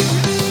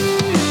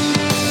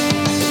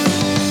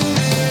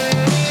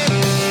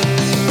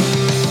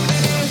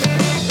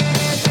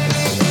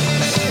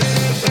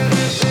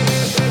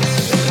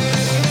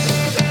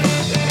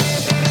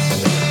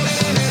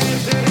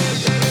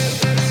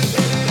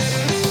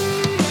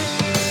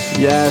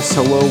Yes,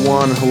 hello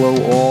one, hello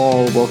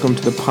all. Welcome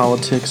to the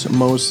Politics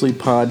Mostly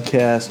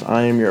podcast.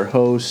 I am your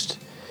host,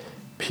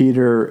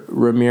 Peter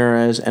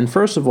Ramirez. And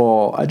first of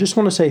all, I just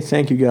want to say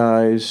thank you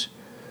guys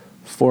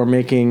for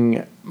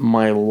making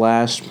my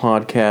last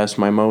podcast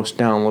my most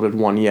downloaded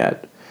one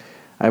yet.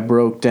 I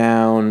broke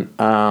down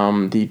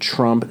the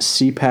Trump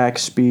CPAC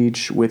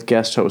speech with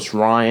guest host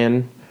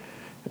Ryan,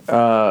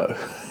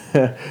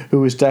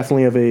 who is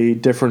definitely of a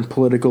different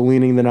political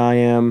leaning than I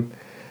am.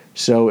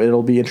 So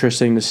it'll be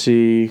interesting to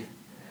see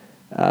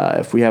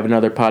if we have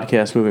another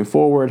podcast moving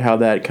forward, how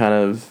that kind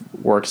of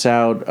works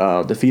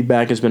out. The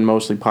feedback has been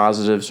mostly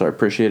positive, so I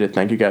appreciate it.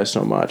 Thank you guys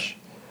so much.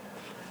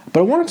 But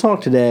I want to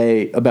talk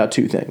today about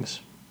two things.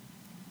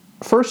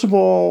 First of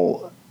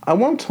all, I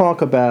want to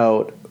talk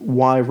about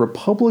why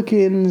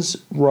Republicans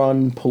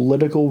run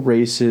political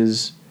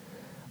races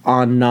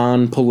on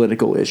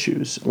non-political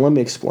issues. Let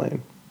me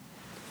explain.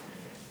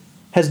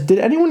 Did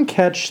anyone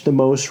catch the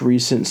most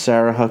recent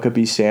Sarah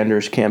Huckabee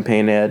Sanders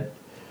campaign ad?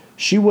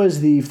 She was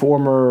the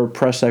former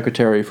press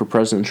secretary for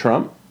President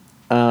Trump,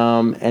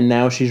 and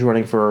now she's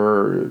running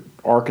for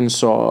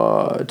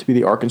Arkansas to be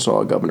the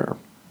Arkansas governor.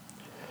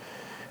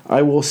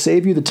 I will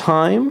save you the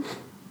time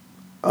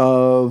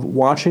of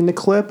watching the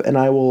clip, and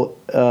I will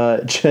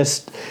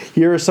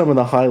here are some of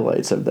the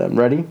highlights of them.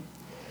 Ready?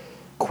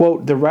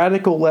 Quote, "The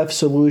radical left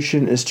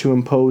solution is to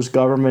impose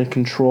government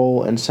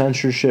control and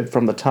censorship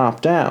from the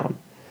top down."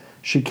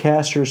 She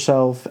cast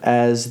herself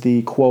as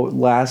the, quote,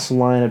 last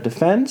line of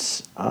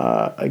defense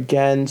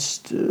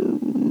against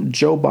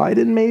Joe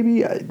Biden,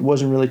 maybe? It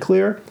wasn't really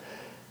clear.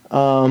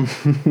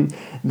 Then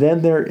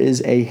there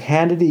is a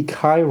Hannity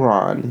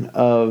chyron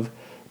of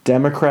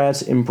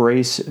Democrats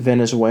embrace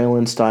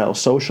Venezuelan-style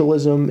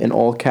socialism in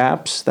all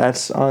caps.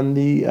 That's on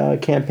the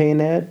campaign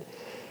ad.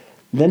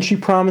 Then she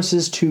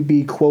promises to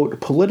be,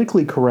 quote,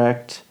 politically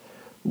correct,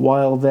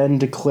 while then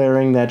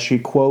declaring that she,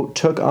 quote,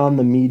 took on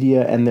the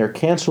media and their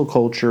cancel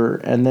culture,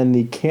 and then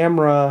the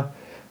camera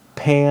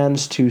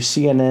pans to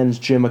CNN's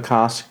Jim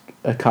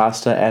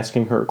Acosta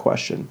asking her a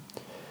question.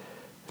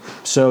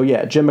 So,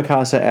 yeah, Jim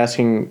Acosta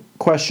asking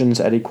questions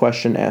at a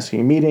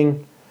question-asking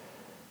meeting.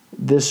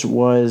 This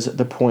was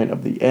the point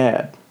of the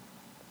ad.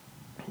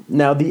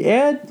 Now, the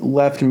ad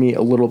left me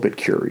a little bit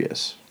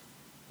curious,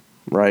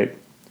 right?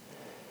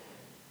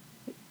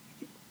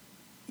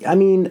 I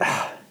mean,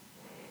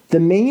 the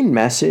main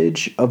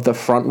message of the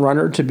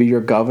frontrunner to be your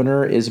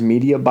governor is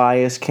media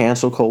bias,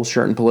 cancel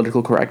culture, and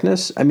political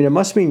correctness. I mean, it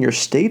must mean your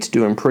state's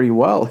doing pretty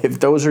well if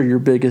those are your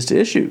biggest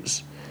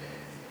issues.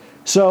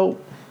 So,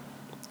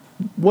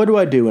 what do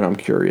I do when I'm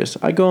curious?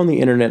 I go on the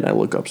internet and I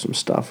look up some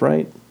stuff,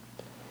 right?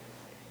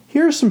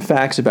 Here are some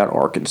facts about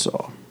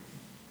Arkansas.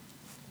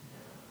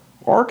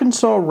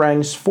 Arkansas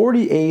ranks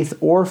 48th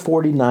or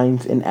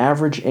 49th in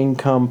average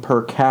income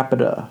per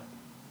capita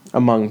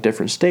among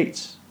different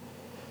states,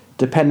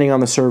 depending on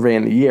the survey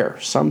and the year.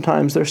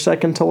 Sometimes they're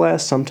second to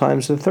last,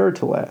 sometimes they're third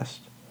to last.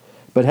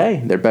 But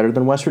hey, they're better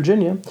than West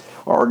Virginia.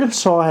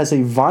 Arkansas has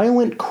a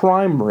violent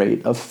crime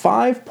rate of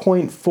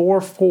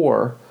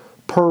 5.44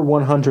 per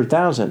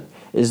 100,000.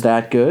 Is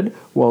that good?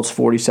 Well, it's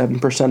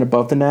 47%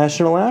 above the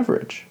national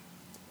average.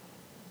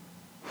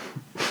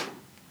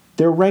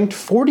 They're ranked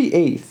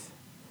 48th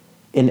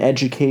in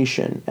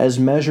education as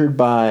measured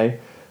by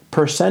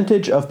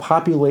percentage of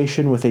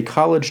population with a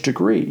college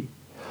degree.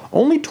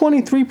 Only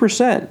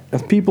 23%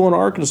 of people in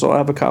Arkansas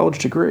have a college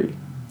degree.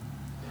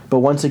 But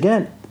once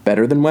again,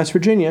 better than West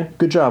Virginia.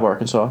 Good job,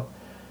 Arkansas.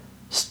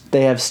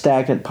 They have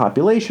stagnant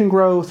population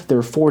growth.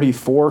 They're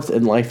 44th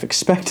in life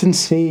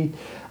expectancy.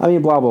 I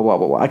mean, blah, blah, blah,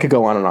 blah, blah. I could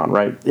go on and on,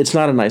 right? It's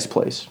not a nice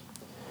place.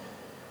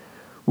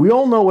 We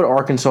all know what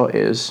Arkansas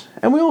is,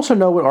 and we also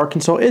know what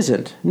Arkansas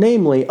isn't,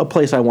 namely a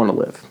place I want to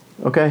live,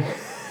 okay?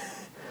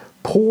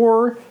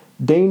 Poor,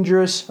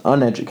 dangerous,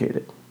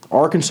 uneducated.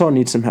 Arkansas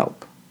needs some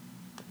help.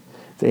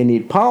 They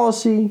need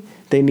policy,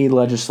 they need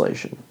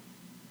legislation.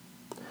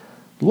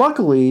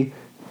 Luckily,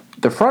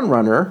 the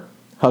frontrunner,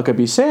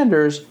 Huckabee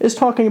Sanders, is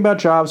talking about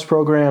jobs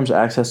programs,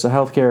 access to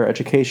healthcare,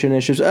 education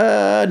issues.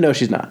 No,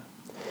 she's not.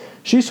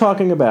 She's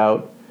talking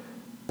about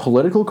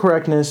political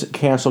correctness,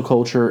 cancel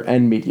culture,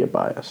 and media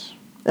bias.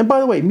 And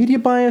by the way, media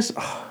bias,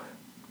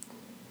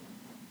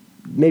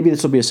 maybe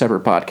this will be a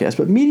separate podcast,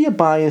 but media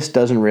bias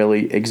doesn't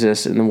really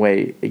exist in the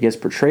way it gets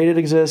portrayed it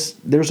exists.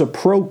 There's a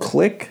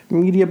pro-click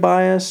media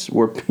bias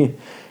where,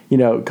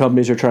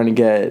 companies are trying to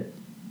get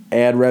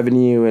ad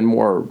revenue and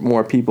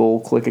more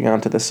people clicking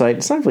onto the site.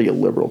 It's not really a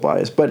liberal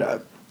bias,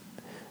 but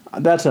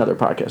that's another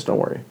podcast, don't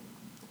worry.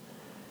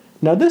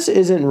 Now, this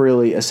isn't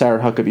really a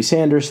Sarah Huckabee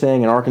Sanders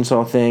thing, an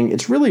Arkansas thing.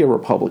 It's really a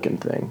Republican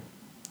thing.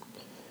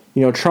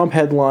 Trump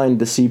headlined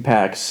the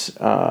CPAC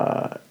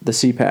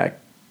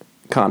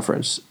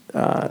conference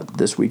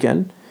this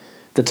weekend.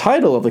 The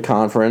title of the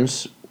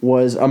conference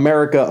was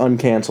America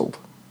Uncanceled.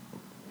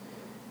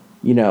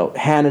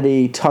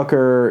 Hannity,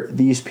 Tucker,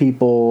 these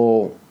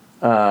people,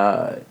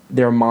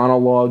 their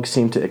monologues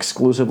seem to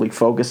exclusively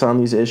focus on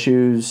these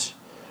issues.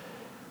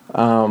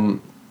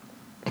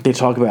 They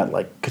talk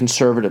about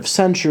conservative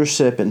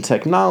censorship and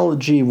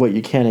technology, what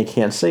you can and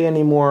can't say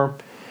anymore.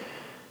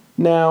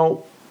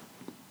 Now,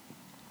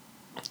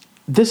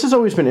 this has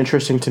always been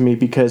interesting to me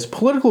because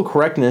political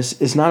correctness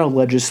is not a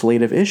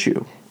legislative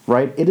issue,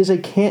 right? It is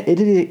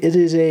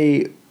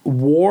a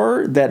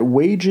war that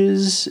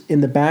wages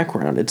in the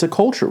background. It's a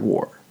culture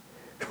war,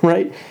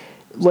 right?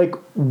 Like,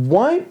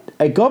 what?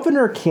 A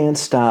governor can't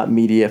stop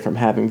media from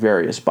having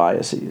various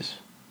biases,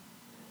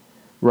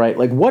 right?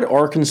 Like, what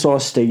Arkansas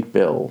state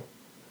bill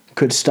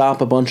could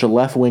stop a bunch of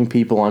left-wing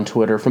people on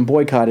Twitter from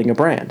boycotting a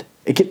brand?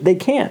 They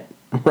can't,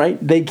 right?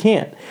 They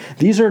can't.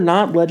 These are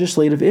not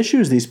legislative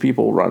issues these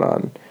people run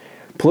on.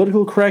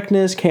 Political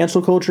correctness,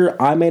 cancel culture,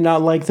 I may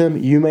not like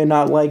them, you may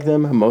not like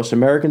them, most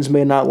Americans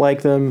may not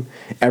like them,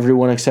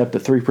 everyone except the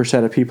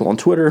 3% of people on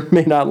Twitter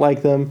may not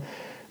like them,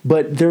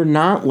 but they're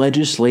not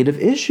legislative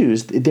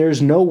issues.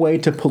 There's no way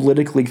to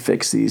politically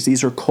fix these.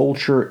 These are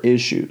culture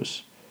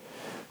issues,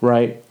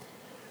 right?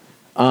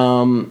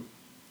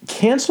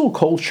 Cancel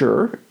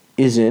culture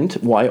isn't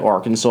why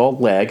Arkansas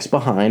lags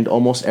behind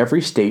almost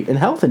every state in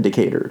health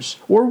indicators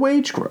or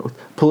wage growth.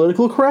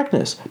 Political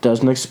correctness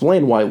doesn't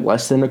explain why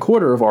less than a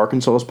quarter of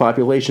Arkansas's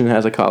population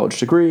has a college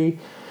degree.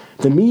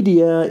 The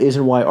media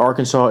isn't why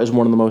Arkansas is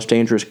one of the most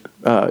dangerous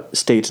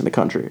states in the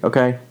country,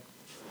 okay?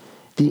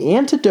 The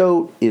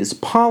antidote is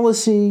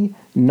policy,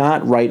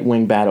 not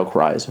right-wing battle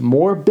cries.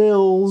 More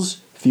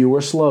bills,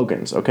 fewer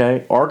slogans,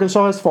 okay?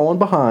 Arkansas has fallen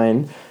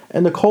behind,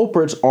 and the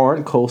culprits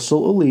aren't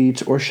coastal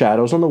elites or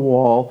shadows on the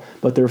wall,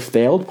 but they're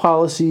failed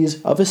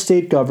policies of a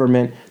state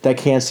government that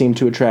can't seem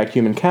to attract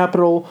human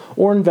capital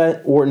or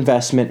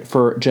investment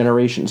for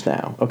generations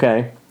now,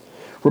 okay?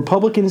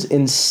 Republicans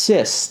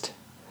insist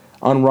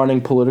on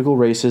running political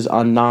races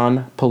on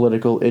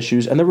non-political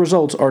issues, and the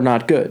results are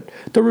not good.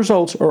 The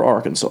results are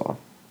Arkansas.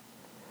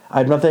 I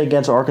have nothing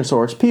against Arkansas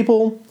or its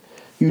people.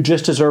 You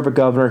just deserve a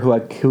governor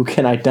who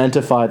can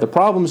identify the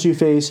problems you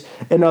face.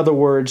 In other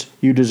words,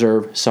 you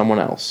deserve someone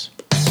else.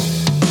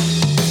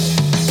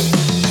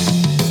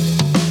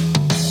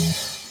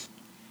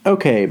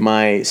 Okay,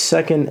 my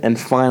second and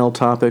final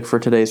topic for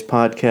today's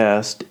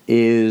podcast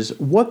is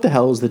what the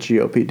hell is the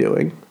GOP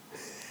doing?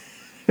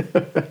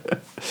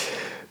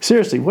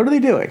 Seriously, what are they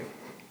doing?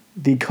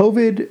 The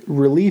COVID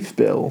relief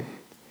bill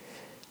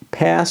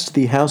passed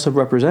the House of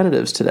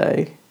Representatives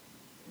today,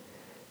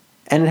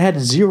 and it had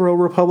 0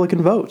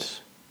 Republican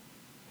votes.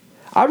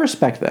 I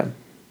respect them,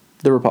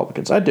 the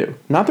Republicans. I do.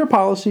 Not their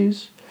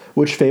policies,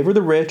 which favor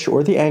the rich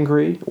or the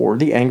angry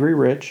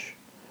rich,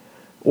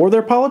 or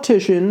their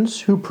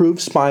politicians who proved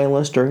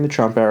spineless during the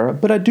Trump era,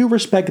 but I do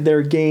respect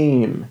their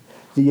game,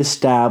 the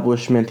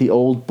establishment, the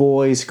old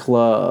boys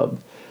club,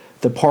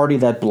 the party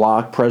that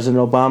blocked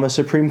President Obama's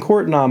Supreme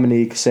Court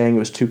nominee saying it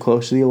was too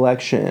close to the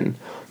election,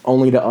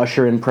 only to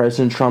usher in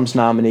President Trump's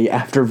nominee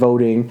after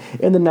voting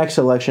and the next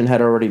election had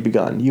already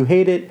begun. You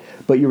hate it,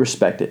 but you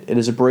respect it. It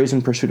is a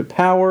brazen pursuit of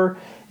power,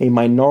 a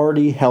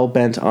minority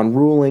hell-bent on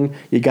ruling.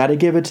 You got to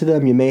give it to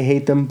them. You may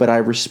hate them, but I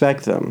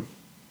respect them.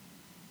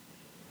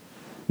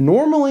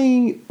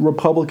 Normally,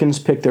 Republicans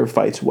pick their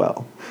fights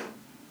well,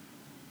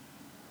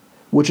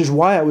 which is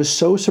why I was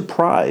so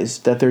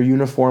surprised that they're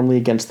uniformly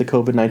against the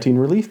COVID-19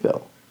 relief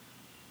bill.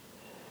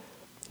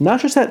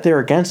 Not just that they're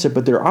against it,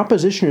 but their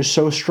opposition is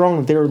so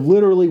strong they're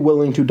literally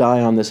willing to die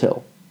on this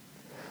hill.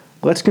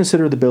 Let's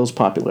consider the bill's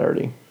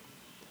popularity.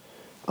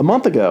 A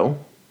month ago,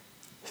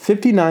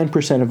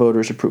 59% of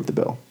voters approved the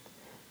bill.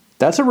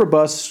 That's a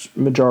robust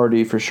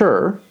majority for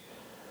sure,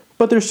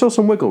 but there's still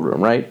some wiggle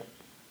room, right?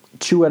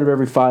 2 out of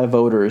every 5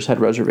 voters had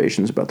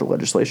reservations about the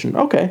legislation.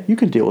 Okay, you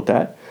can deal with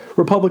that.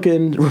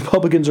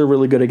 Republicans are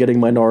really good at getting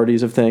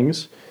minorities of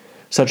things,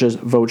 such as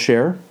vote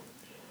share.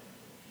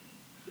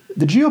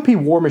 The GOP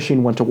war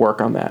machine went to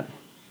work on that.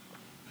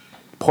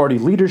 Party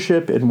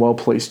leadership and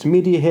well-placed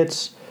media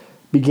hits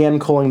began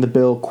calling the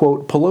bill,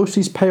 quote,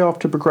 Pelosi's payoff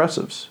to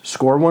progressives.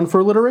 Score 1 for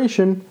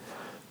alliteration.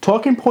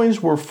 Talking points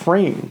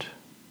framed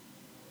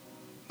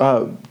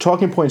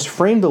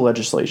the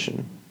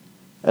legislation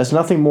as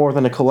nothing more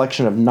than a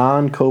collection of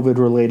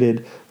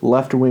non-COVID-related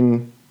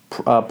left-wing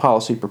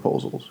policy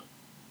proposals.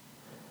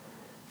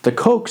 The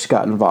Kochs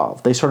got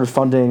involved. They started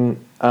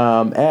funding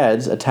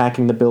ads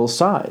attacking the bill's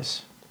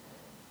size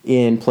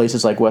in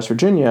places like West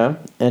Virginia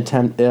in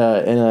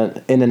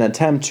an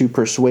attempt to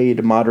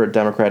persuade moderate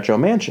Democrat Joe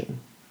Manchin.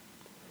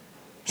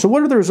 So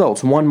what are the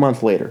results 1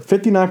 month later?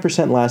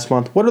 59% last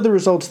month. What are the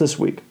results this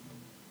week?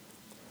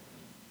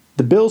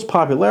 The bill's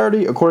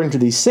popularity, according to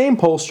the same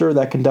pollster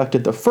that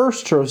conducted the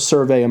first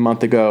survey a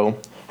month ago,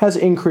 has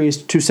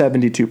increased to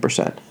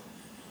 72%.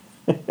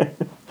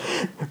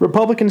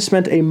 Republicans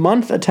spent a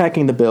month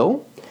attacking the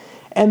bill,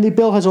 and the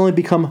bill has only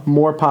become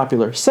more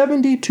popular.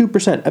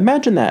 72%.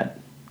 Imagine that.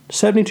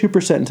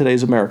 72% in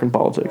today's American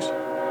politics.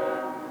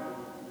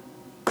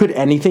 Could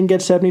anything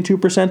get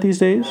 72% these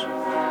days?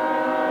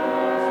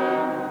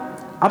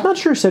 I'm not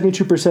sure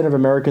 72% of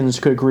Americans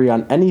could agree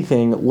on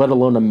anything, let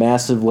alone a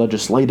massive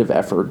legislative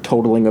effort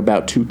totaling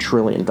about $2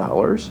 trillion.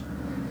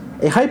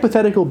 A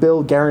hypothetical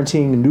bill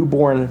guaranteeing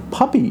newborn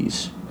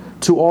puppies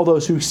to all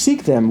those who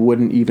seek them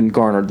wouldn't even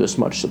garner this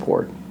much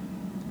support.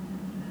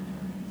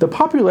 The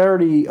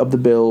popularity of the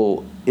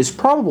bill is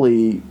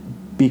probably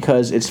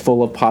because it's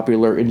full of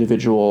popular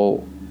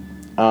individual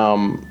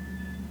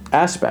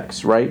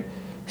aspects, right?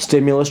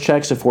 Stimulus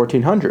checks of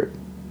 $1,400,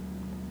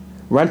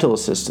 rental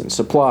assistance,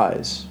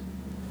 supplies,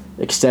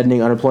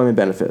 extending unemployment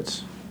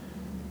benefits,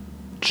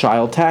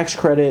 child tax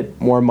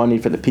credit, more money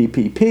for the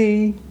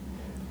PPP.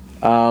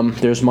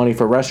 There's money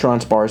for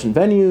restaurants, bars, and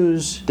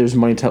venues. There's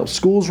money to help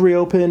schools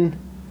reopen.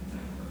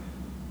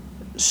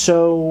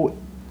 So,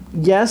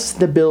 yes,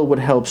 the bill would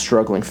help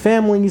struggling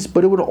families,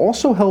 but it would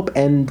also help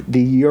end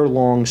the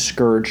year-long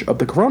scourge of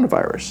the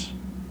coronavirus.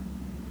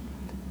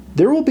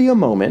 There will be a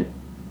moment,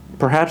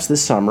 perhaps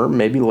this summer,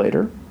 maybe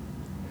later,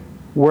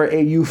 where a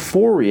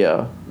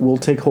euphoria will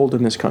take hold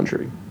in this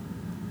country.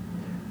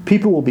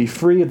 People will be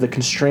free of the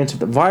constraints of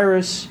the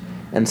virus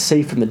and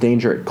safe from the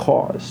danger it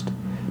caused.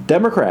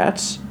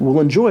 Democrats will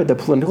enjoy the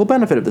political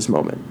benefit of this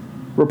moment.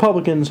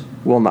 Republicans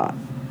will not.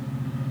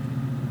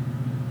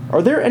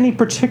 Are there any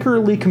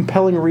particularly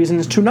compelling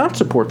reasons to not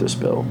support this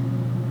bill?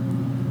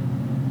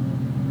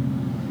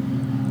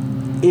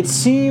 It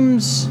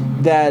seems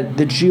that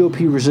the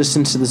GOP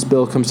resistance to this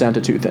bill comes down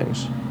to two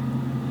things: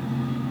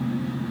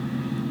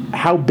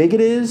 how big it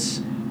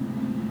is,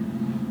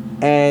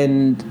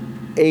 and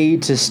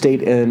aid to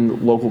state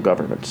and local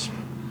governments.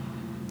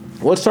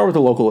 Let's start with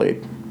the local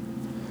aid.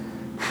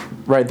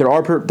 Right, there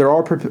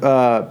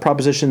are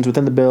propositions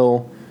within the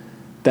bill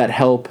that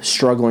help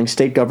struggling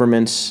state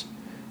governments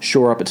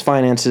shore up its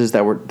finances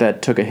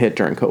that took a hit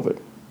during COVID.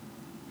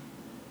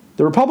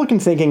 The Republican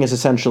thinking is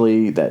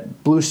essentially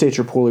that blue states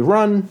are poorly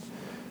run,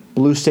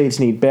 blue states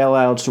need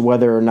bailouts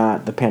whether or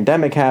not the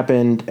pandemic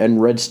happened,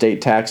 and red state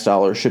tax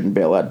dollars shouldn't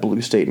bail out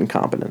blue state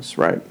incompetence,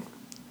 right?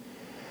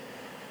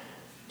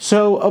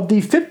 So, of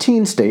the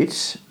 15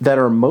 states that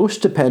are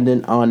most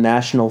dependent on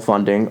national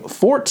funding,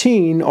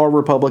 14 are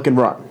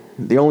Republican-run.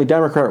 The only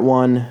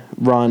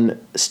Democrat-run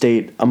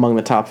state among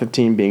the top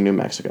 15 being New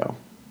Mexico.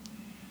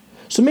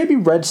 So maybe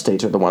red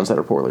states are the ones that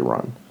are poorly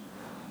run.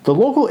 The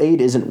local aid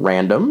isn't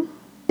random.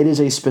 It is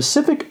a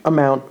specific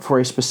amount for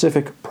a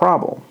specific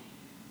problem.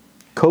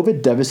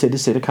 COVID devastated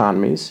state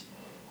economies,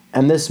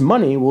 and this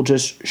money will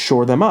just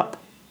shore them up.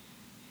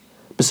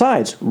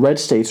 Besides, red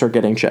states are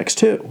getting checks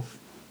too.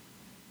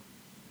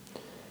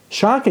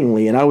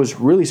 Shockingly, and I was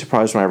really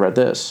surprised when I read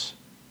this,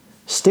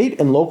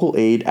 state and local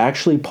aid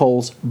actually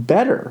polls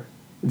better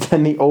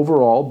than the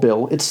overall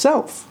bill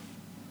itself.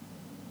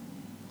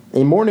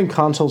 A Morning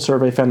Consult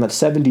survey found that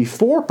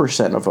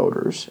 74% of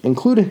voters,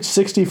 including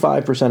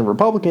 65% of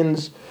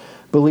Republicans,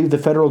 believe the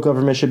federal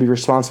government should be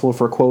responsible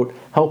for, quote,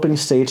 helping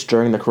states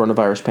during the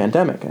coronavirus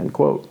pandemic, end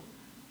quote.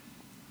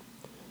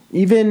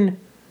 Even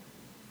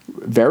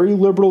very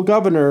liberal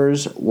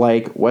governors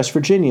like West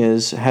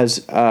Virginia's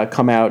has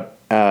come out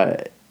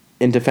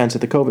in defense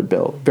of the COVID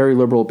bill, very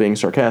liberal being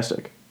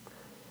sarcastic.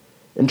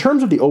 In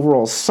terms of the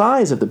overall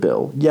size of the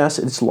bill, yes,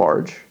 it's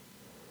large.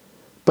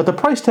 But the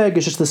price tag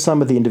is just the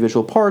sum of the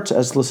individual parts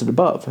as listed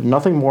above.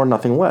 Nothing more,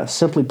 nothing less.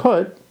 Simply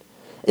put,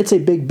 it's a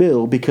big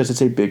bill because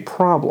it's a big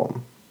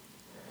problem.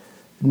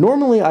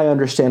 Normally, I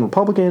understand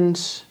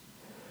Republicans.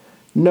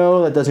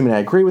 No, that doesn't mean I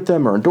agree with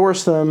them or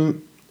endorse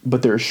them,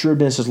 but their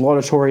shrewdness is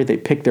laudatory. They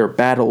pick their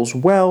battles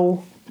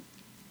well.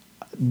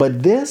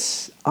 But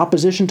this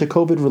opposition to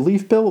COVID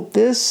relief bill,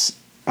 this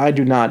I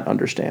do not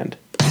understand.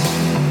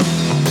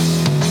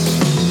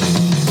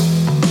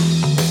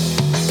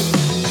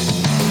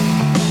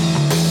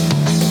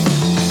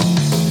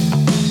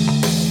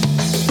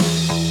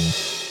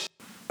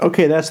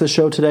 Okay, that's the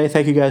show today.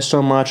 Thank you guys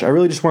so much. I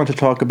really just wanted to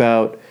talk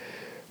about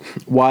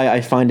why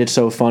I find it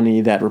so funny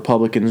that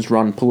Republicans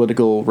run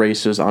political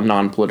races on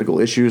non-political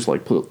issues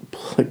like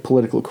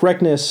political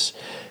correctness,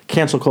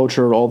 cancel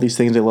culture, all these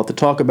things they love to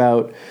talk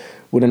about,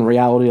 when in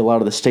reality a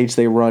lot of the states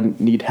they run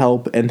need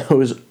help, and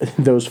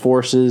those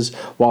forces,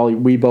 while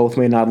we both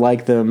may not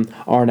like them,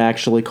 aren't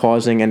actually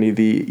causing any of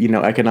the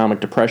economic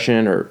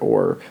depression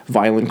or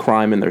violent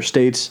crime in their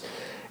states.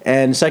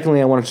 And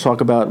secondly, I wanted to talk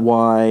about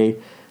why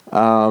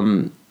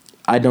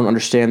I don't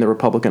understand the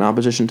Republican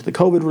opposition to the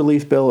COVID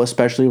relief bill,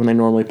 especially when they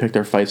normally pick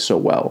their fights so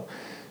well.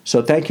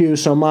 So thank you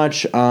so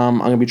much. I'm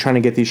going to be trying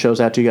to get these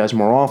shows out to you guys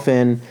more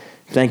often.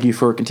 Thank you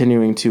for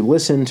continuing to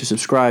listen, to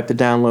subscribe, to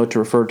download, to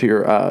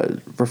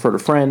refer to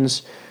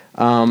friends.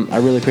 I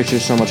really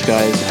appreciate it so much,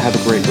 guys. Have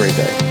a great, great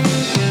day.